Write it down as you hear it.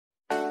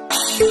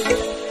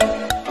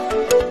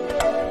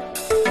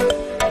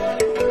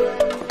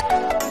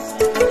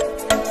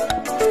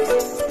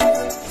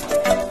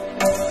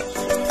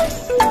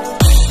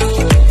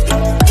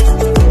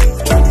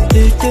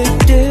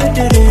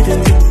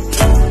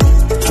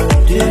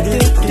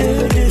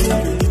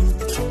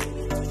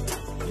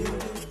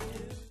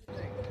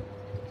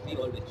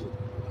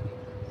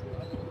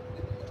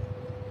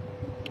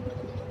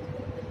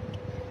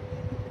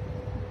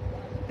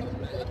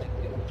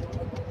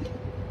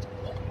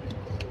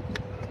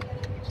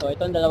So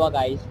itong dalawa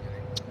guys,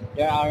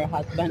 they are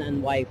husband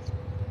and wife.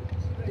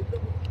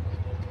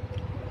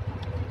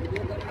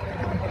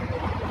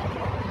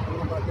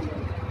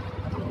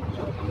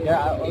 They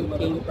are all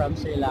came from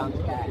Sri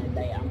Lanka and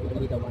I am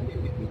only the one.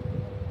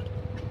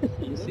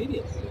 Are you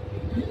serious?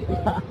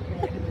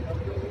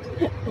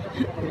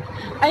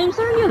 I am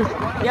serious.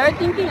 You are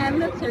thinking I'm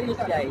not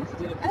serious guys.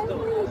 I'm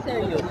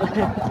serious.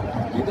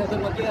 You guys are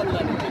lucky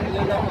Allah.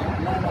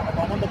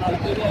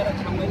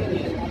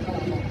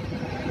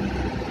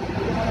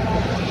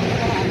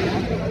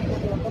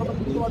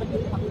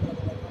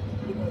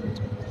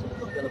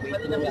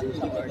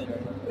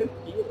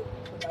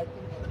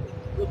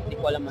 Hindi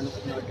ko alam anong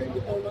in-order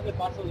nila.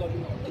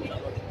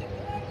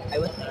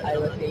 I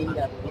was saying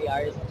that we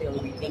are still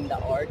waiting the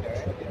order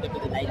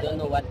and I don't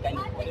know what kind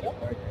of food we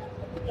order.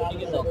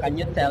 So can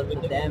you tell to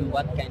them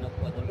what kind of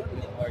food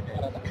we order?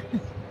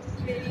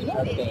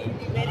 Okay.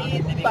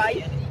 Very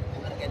spicy.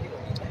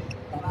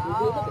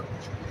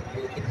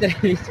 It's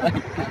really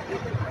spicy.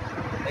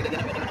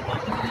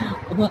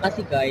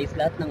 Kasi guys,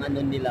 lahat ng ano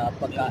nila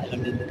pagkain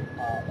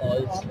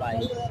all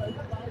spice.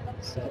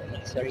 So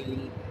it's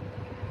really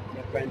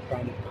different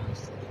from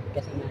us.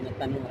 Kasi nga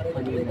natanong ako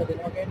kanina.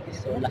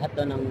 So lahat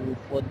daw ng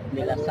food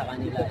nila sa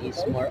kanila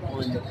is more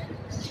on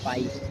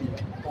spicy.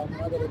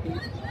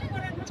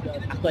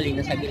 Actually,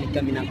 nasa gilid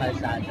kami ng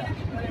kalsada.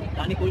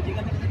 Kani kulti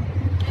ka na.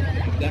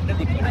 Ganda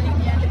di ka.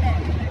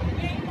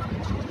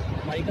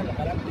 May ka na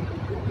parang.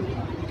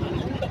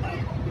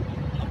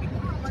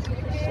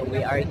 So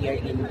we are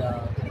here in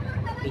the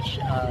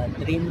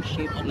Dream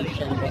Ship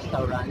Asian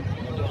Restaurant.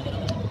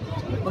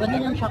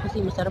 Maganda lang siya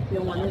kasi masarap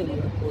yung ano yung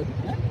food.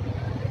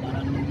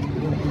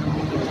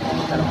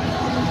 Masarap.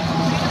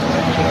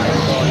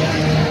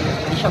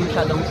 Hindi siya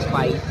masyadong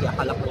spicy.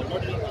 Akala ko super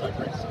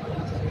spicy.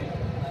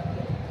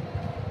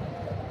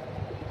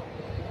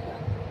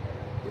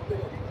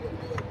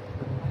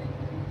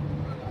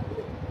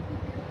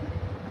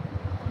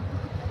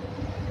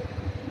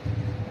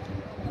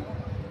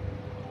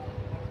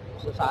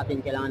 So sa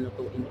atin kailangan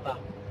lutuin pa.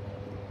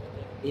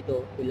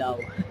 Dito,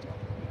 pilaw.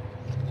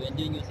 You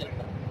enjoying yourself.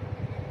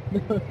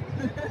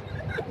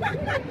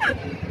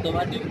 So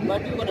what do you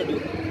wanna do?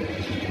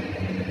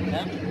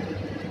 Huh?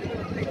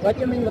 What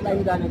you mean what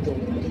I'm gonna do?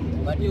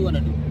 What do you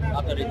wanna do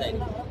after resigning?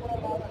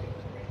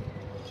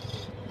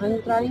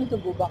 I'm trying to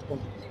go back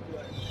home.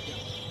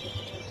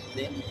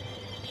 Then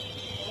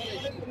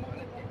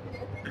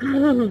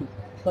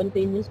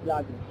Continuous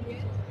vlogging.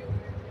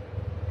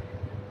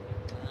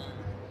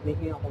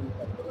 Making a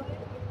content.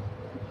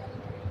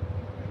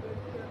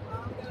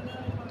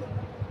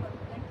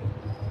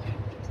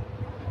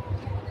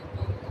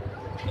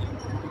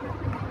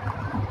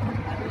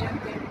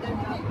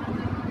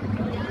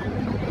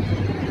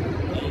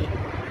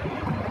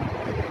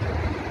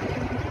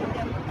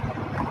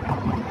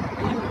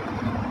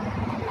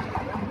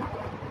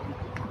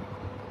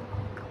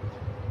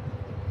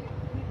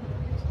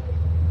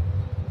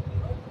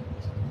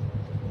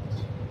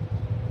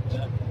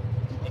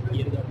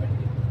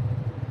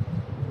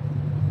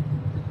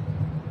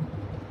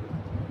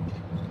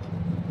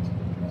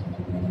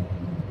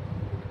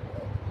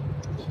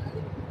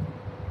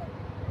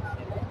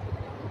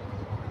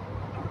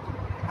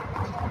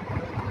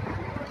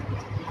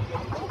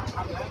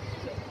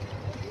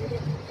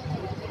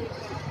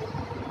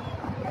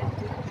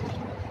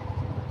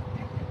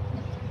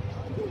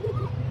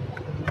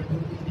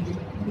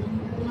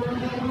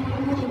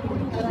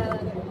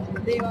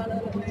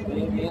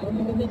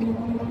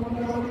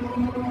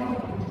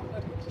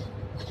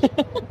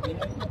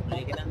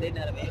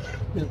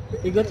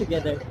 We go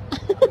together.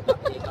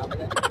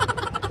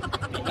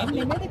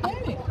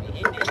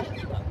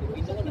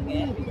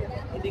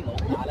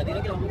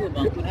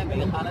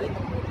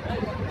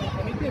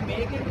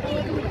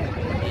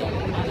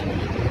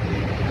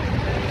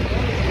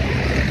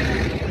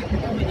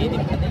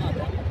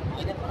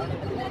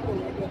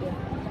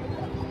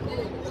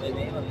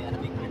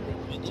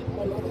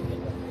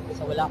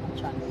 So wala akong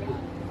chance.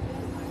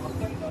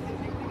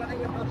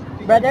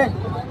 Brother,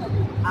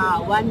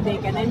 one day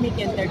can I make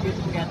interview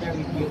together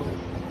with you?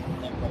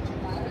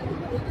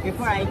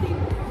 Before I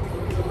leave.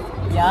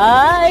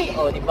 Yay!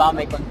 Oh, di ba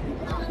may conflict?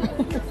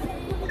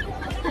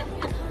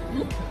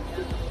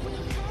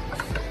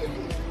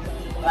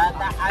 But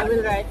I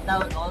will write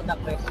down all the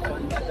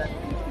questions that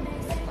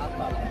pop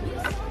up.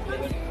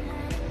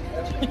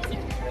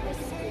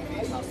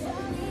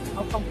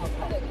 How come pop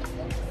up?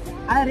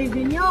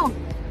 Revenue!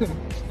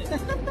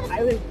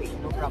 I will pay,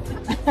 no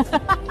problem.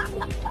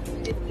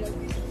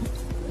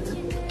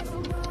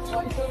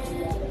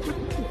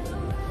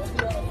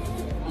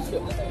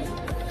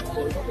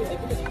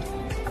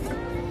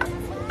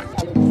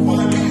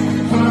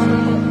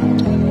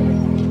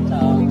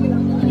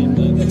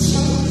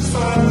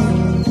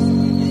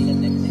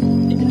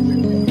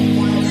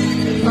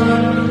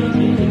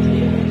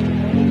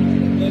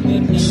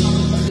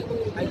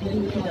 I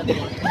didn't see that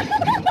one.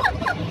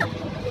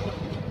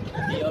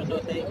 He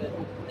also saying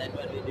that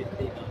one we did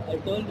see. I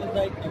told you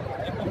right now.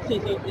 I can't say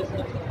it just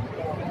now.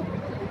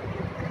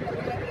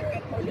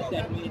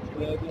 Sandwich,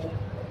 burger,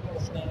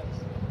 snacks,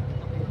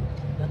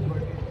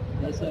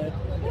 dessert,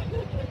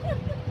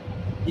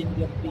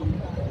 ginger tea.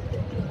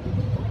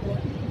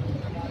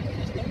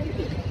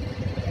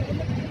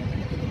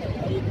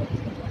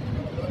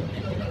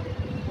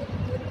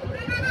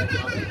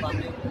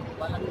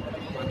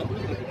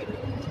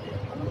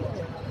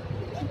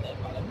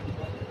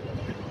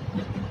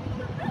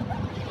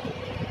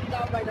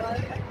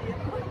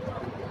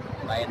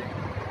 Bayad.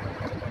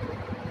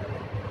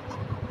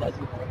 That's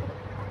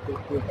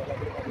it.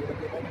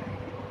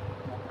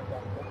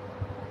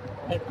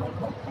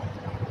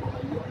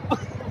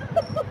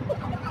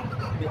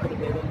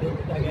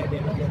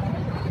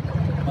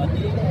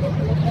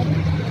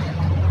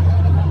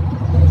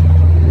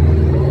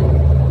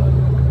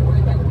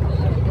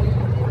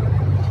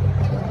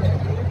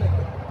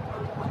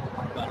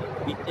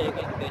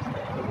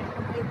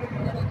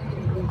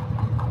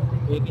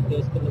 एक ही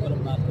टेस्ट करने वाला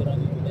बात कर रहा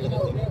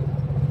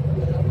हूँ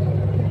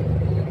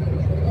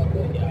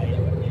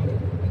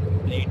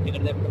plate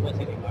ticket दे बस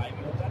एक भाई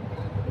भी होगा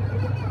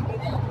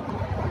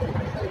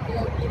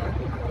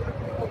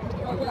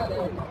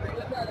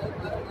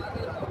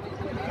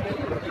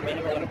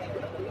मैंने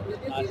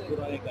बोला आज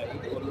पूरा एक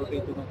गाड़ी और रोटी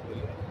दोनों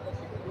कोई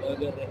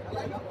बर्गर है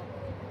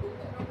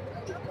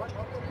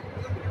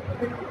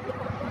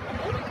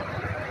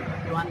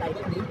You want ice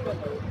cream?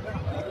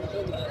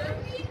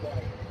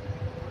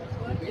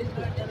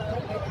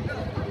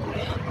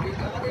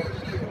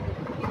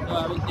 So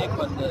I will take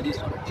one this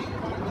one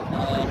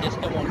just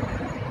amount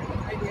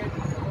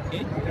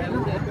okay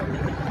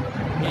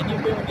can you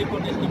pay only for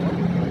just amount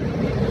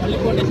only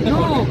for just No!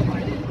 amount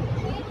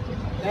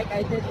Like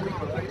I said, only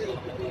for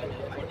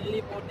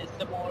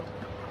just amount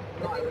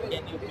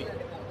can you pay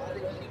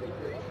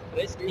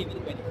rest he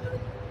will pay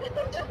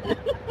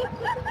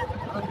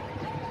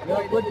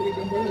you're good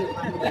within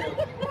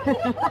the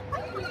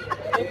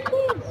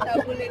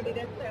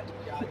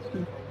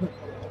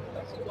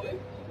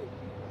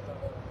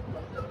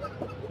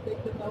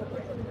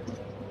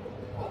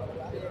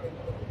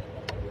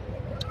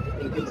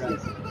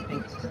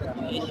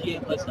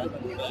Asian restaurant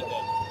burger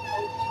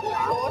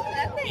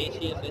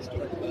Asian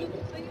restaurant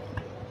burger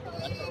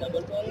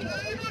double burger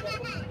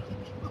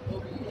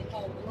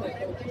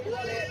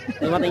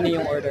Dumating na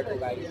yung order ko,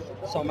 guys.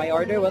 So my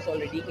order was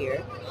already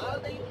here.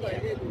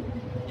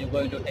 you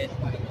going to taste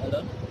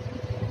alone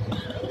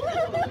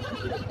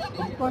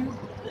Of course.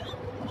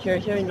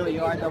 Sure, no,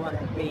 you are the one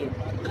who paid.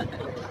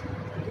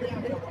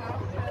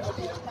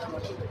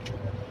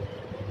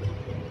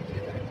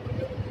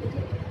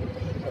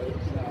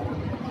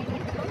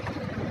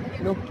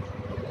 No.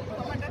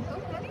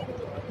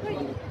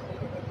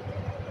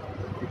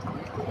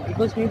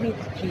 Because maybe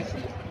it's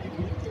cheesy.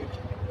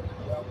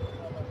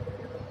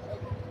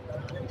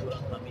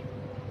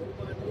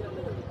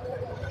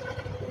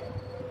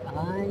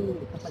 Ay,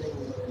 ito pala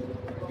yung...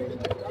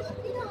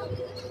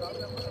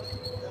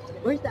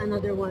 Where's the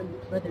another one?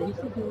 Brother, you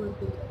said you want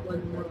to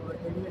one more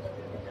order.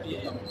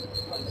 yeah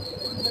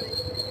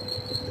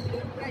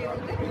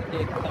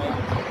take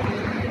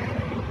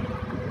time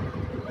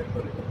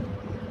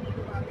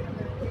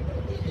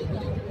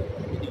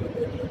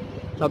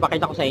So,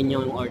 pakita ko sa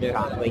inyo yung order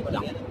ha. Wait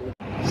lang.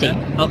 See,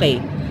 okay.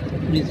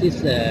 this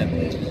is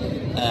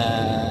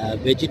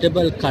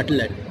vegetable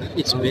cutlet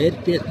it's very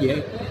tasty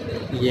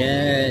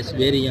yes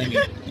very yummy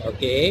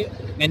okay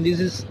and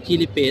this is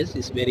chili paste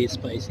it's very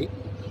spicy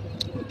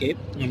okay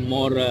and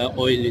more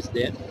oil is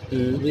there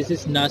this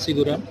is nasi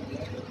goreng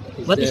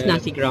What is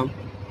nasi gram?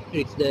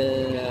 it's the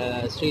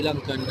Sri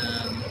Lankan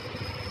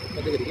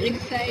what is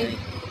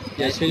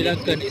it? Sri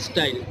Lankan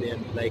style there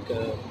like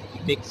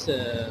mix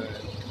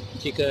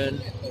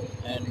chicken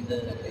and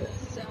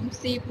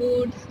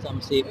some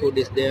seafood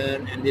is there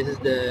and this is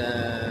the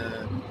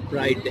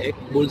fried egg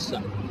bulsa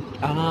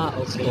Ah,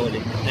 okay. okay.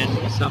 And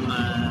some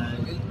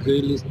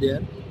grill is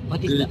there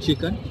What is grilled that?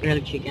 chicken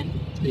Grilled chicken?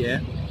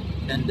 yeah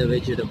and the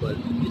vegetable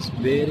it's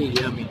very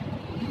yummy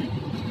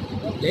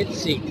let's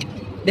see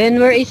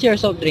Then where is your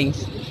soft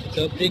drinks?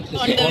 so drinks is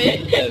On the on way.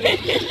 the way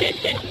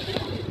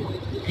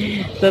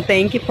So,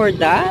 thank you for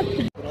that.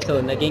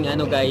 So, naging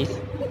ano guys,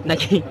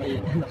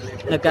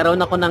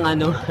 nagkaroon ako ng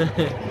ano.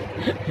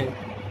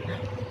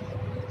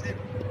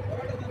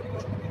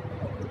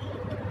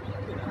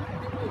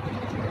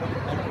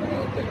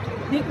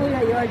 Hey,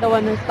 kuya, you are the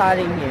one who's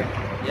starring here.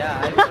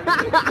 yeah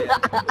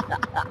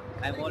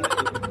I'm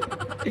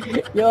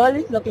always You're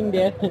always looking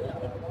there.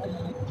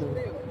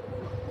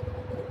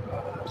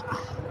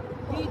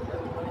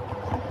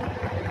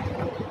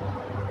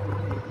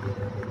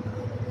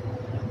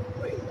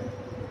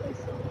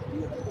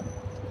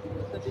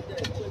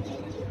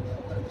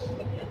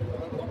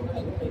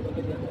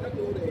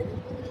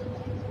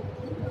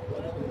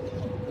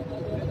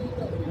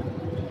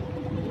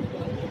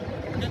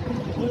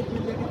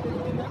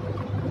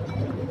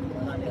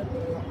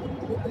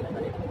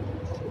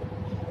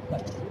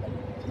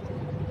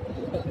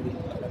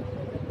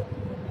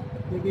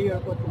 New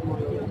York ko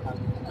tomorrow.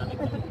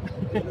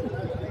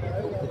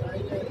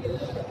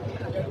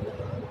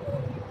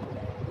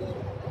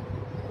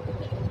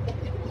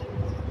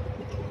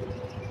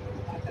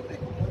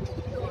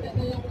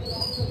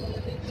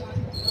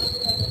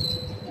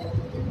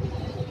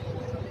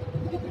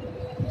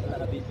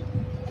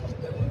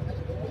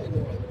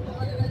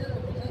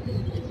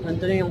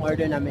 Nandun na yung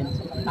order namin.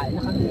 So, kain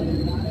na kami.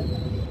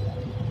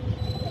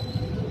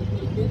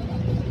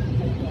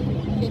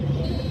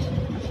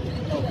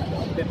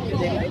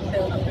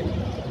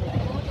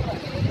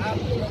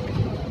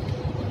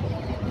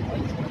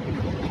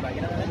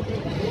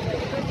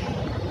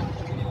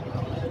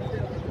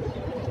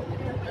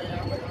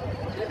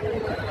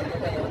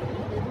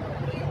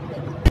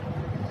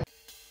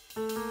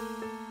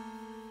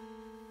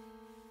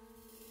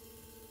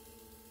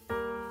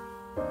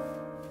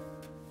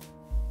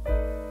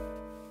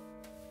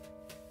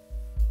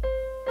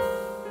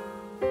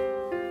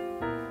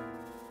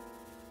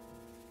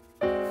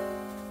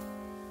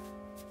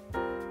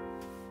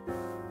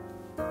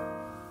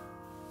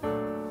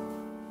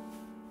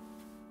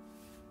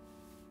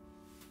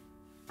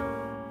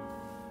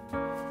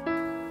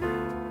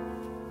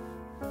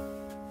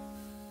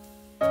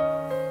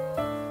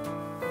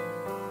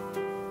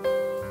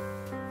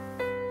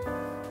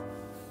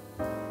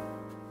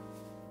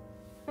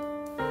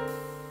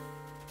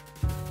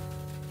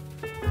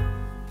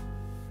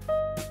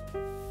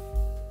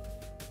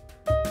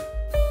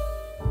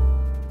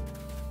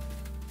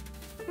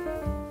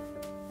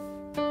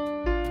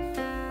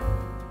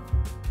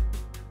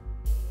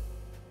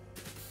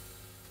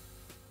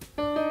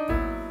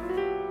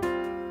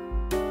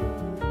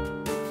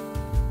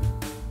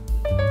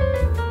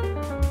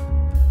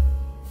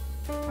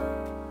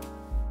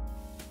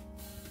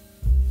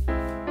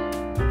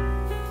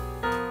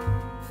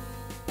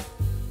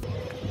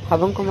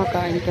 Habang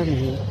kumakain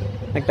kami,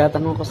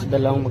 nagtatanong ko sa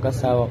dalawang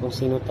mag-asawa kung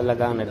sino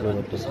talaga ang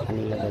nagluluto sa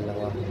kanila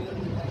dalawa.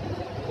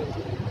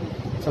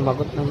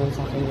 Sumagot naman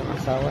sa akin yung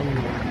asawa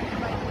niya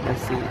na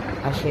si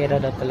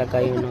Ashera daw talaga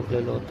yung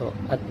nagluluto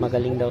at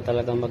magaling daw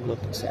talaga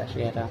magluto si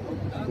Ashera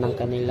ng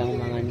kanilang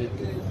mga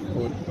native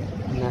food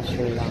na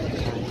Sri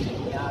Lankan.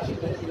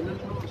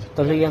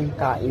 Tuloy ang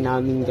kain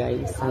namin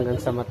guys hanggang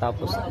sa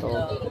matapos to.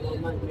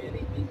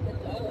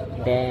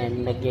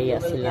 Then,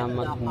 nagyaya sila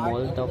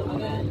mag-mall daw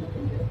kami.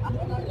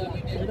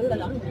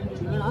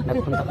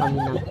 Nagpunta kami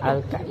ng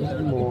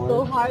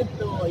Mall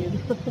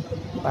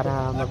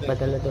para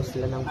magpadala daw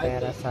sila ng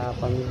pera sa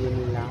pamilya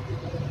nila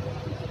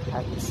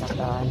at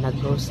saka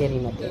nag-grocery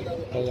na din.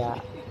 Kaya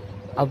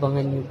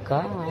abangan nyo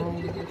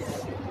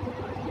guys.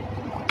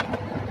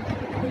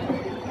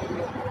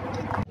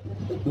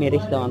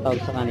 Miris daw ang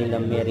tawag sa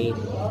kanila, miris.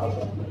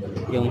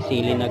 Yung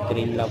sili na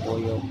green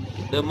laboyo.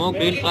 The more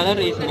green color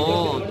is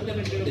more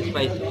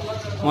spicy.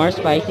 More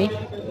spicy?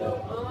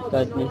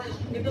 Goodness.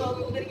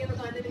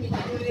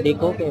 They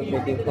cook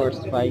everything for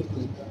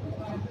spicy.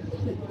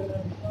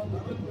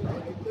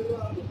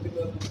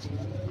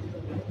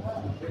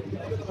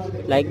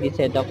 Like they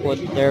said,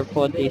 their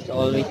food is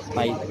always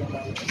spicy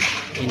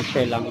in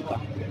Sri Lanka.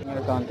 In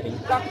your country?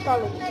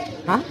 Takali.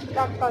 Huh?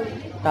 Takali.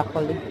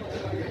 Takali.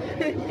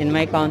 In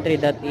my country,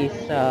 that is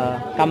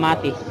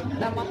kamatis.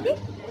 Tamaki?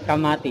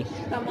 Kamatis.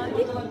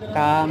 Tamati?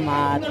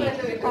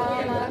 Kamatis.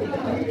 Kamati?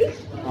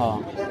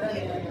 Oh.